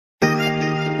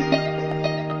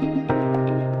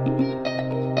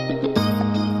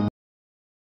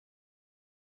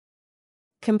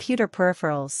Computer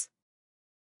peripherals.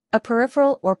 A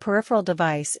peripheral or peripheral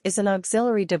device is an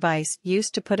auxiliary device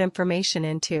used to put information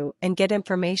into and get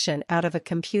information out of a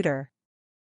computer.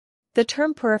 The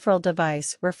term peripheral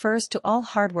device refers to all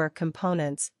hardware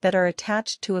components that are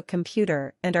attached to a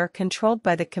computer and are controlled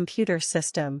by the computer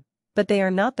system, but they are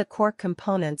not the core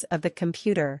components of the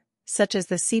computer, such as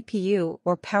the CPU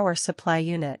or power supply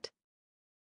unit.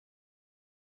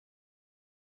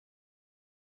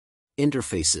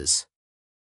 Interfaces.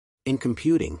 In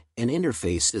computing, an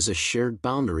interface is a shared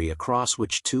boundary across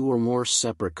which two or more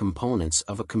separate components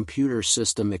of a computer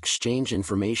system exchange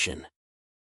information.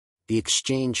 The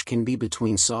exchange can be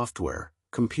between software,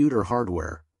 computer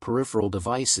hardware, peripheral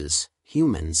devices,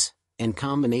 humans, and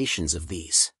combinations of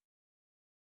these.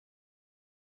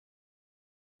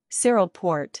 Serial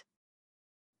port.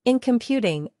 In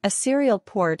computing, a serial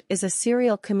port is a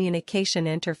serial communication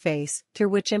interface through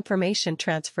which information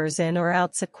transfers in or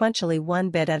out sequentially one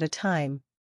bit at a time.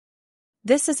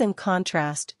 This is in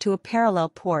contrast to a parallel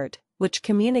port, which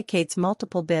communicates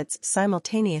multiple bits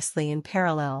simultaneously in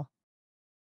parallel.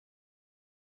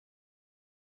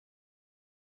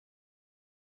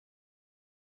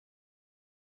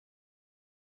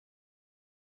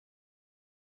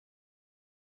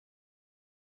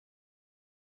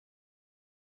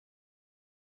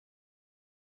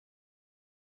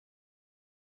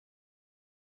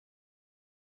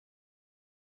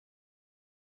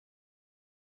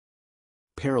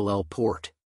 Parallel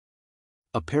port.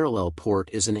 A parallel port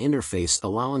is an interface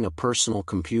allowing a personal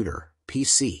computer,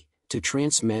 PC, to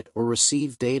transmit or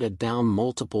receive data down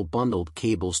multiple bundled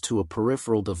cables to a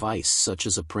peripheral device such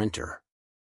as a printer.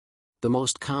 The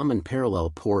most common parallel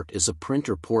port is a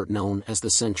printer port known as the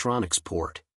Centronics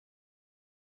port.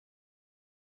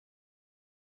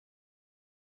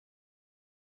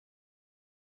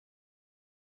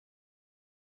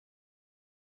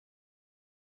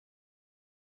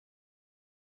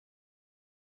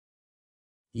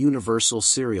 Universal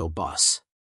Serial Bus.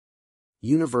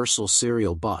 Universal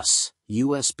Serial Bus,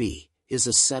 USB, is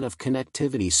a set of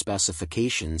connectivity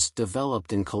specifications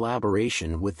developed in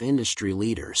collaboration with industry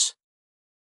leaders.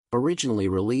 Originally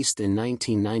released in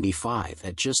 1995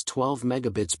 at just 12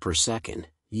 megabits per second,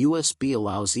 USB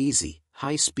allows easy,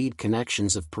 high-speed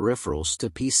connections of peripherals to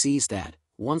PCs that,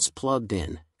 once plugged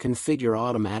in, configure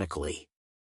automatically.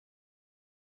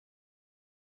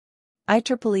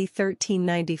 IEEE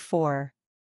 1394.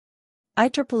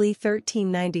 IEEE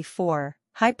 1394,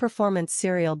 High Performance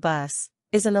Serial Bus,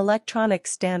 is an electronic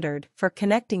standard for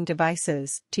connecting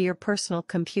devices to your personal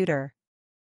computer.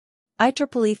 IEEE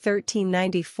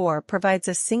 1394 provides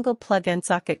a single plug-in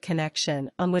socket connection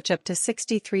on which up to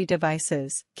 63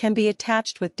 devices can be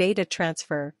attached with data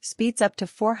transfer speeds up to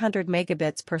 400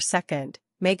 megabits per second,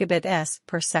 megabit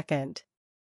per second.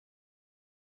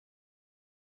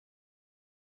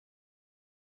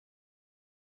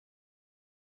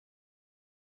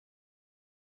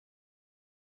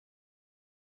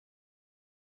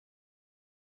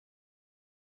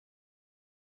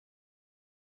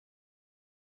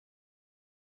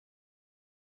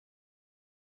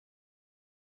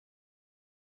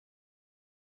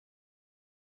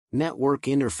 Network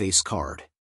Interface Card.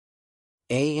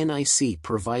 ANIC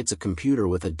provides a computer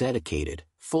with a dedicated,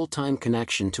 full-time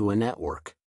connection to a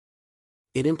network.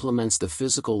 It implements the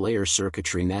physical layer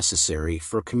circuitry necessary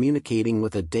for communicating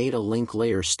with a data link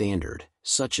layer standard,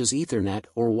 such as Ethernet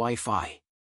or Wi-Fi.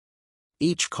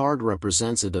 Each card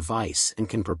represents a device and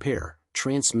can prepare,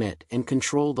 transmit, and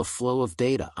control the flow of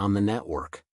data on the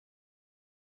network.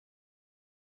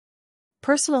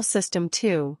 Personal System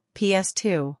 2,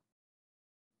 PS2.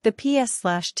 The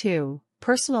PS/2,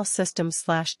 Personal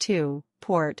System/2,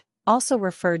 port, also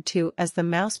referred to as the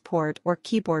mouse port or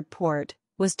keyboard port,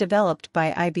 was developed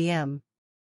by IBM.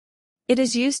 It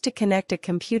is used to connect a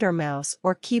computer mouse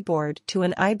or keyboard to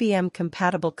an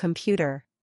IBM-compatible computer.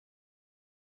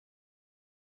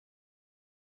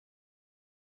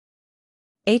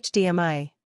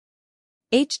 HDMI.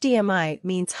 HDMI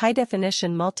means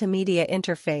High-Definition Multimedia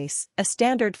Interface, a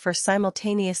standard for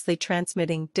simultaneously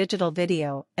transmitting digital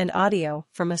video and audio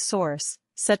from a source,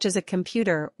 such as a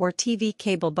computer or TV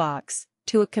cable box,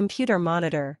 to a computer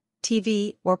monitor,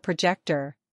 TV, or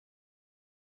projector.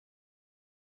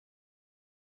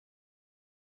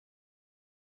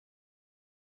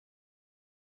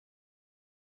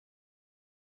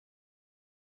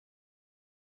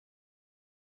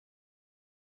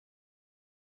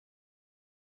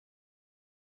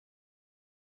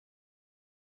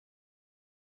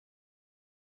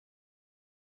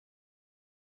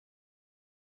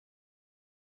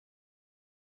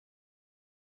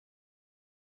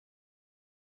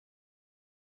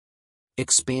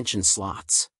 Expansion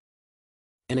slots.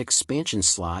 An expansion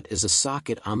slot is a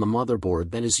socket on the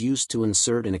motherboard that is used to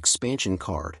insert an expansion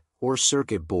card, or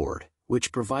circuit board,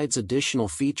 which provides additional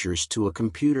features to a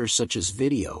computer such as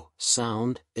video,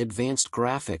 sound, advanced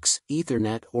graphics,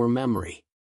 Ethernet or memory.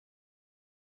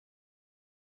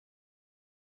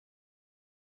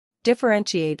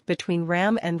 Differentiate between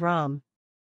RAM and ROM.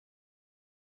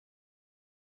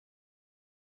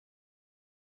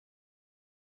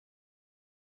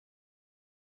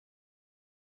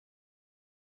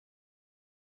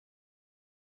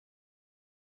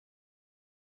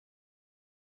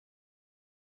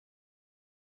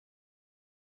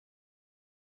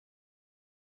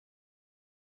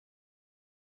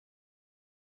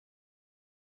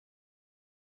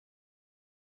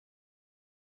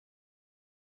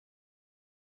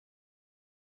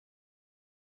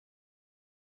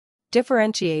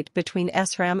 Differentiate between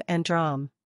SRAM and DRAM.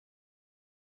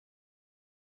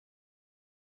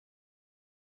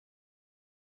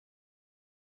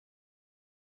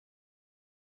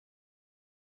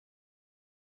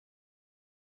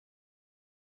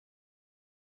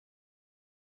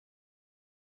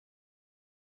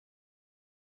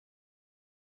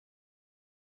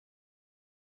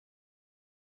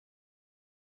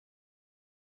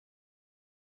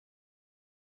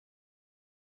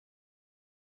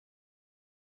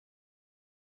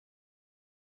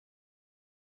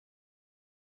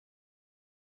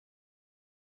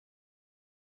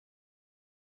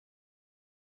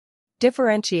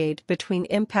 Differentiate between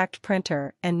impact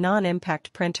printer and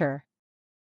non-impact printer.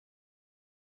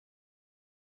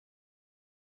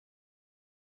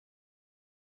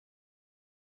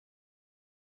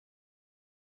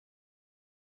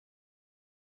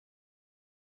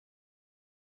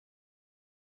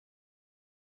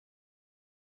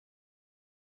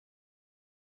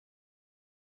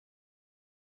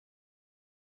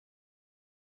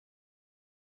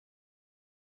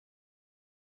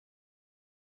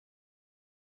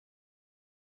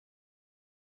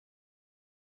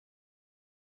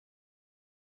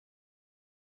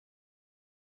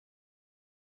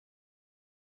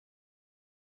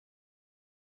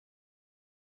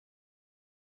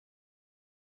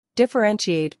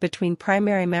 Differentiate between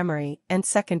primary memory and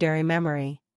secondary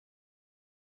memory.